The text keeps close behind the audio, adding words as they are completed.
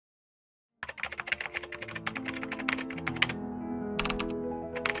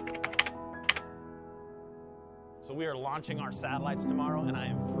So we are launching our satellites tomorrow, and I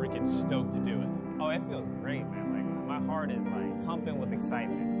am freaking stoked to do it. Oh, it feels great, man. Like, my heart is like pumping with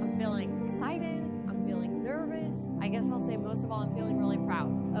excitement. I'm feeling excited. I'm feeling nervous. I guess I'll say most of all, I'm feeling really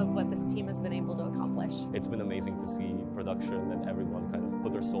proud of what this team has been able to accomplish. It's been amazing to see production and everyone kind of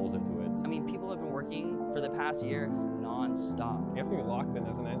put their souls into it. I mean, people have been working for the past year non-stop. You have to be locked in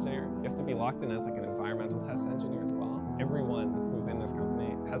as an engineer. You have to be locked in as like an environmental test engineer as well. Everyone who's in this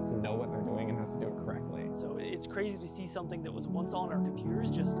company has to know what they're doing and has to do it correctly. So it's crazy to see something that was once on our computers,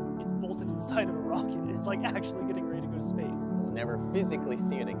 it's bolted inside of a rocket. It's like actually getting ready to go to space. We'll never physically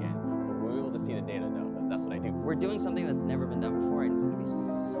see it again, but we'll be able to see the data now, because that's what I do. We're doing something that's never been done before, and it's gonna be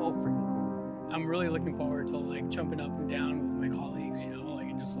so freaking cool. I'm really looking forward to like jumping up and down with my colleagues, you know, like,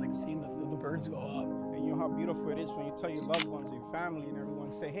 and just like seeing the birds go up. And you know how beautiful it is when you tell your loved ones, your family, and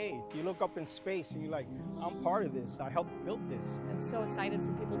everyone say, hey, you look up in space and you're like, I'm part of this. I helped build this. I'm so excited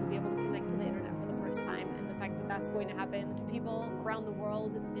for people to be able to connect to the internet for the first time, and the fact that that's going to happen to people around the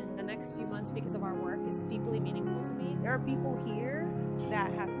world in the next few months because of our work is deeply meaningful to me. There are people here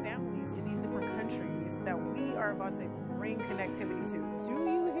that have families in these different countries that we are about to bring connectivity to. Do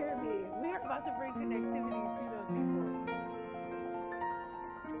you hear me? We are about to bring connectivity to those people.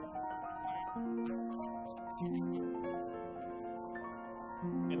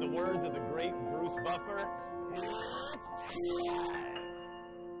 In the words of the great Bruce Buffer, it's time!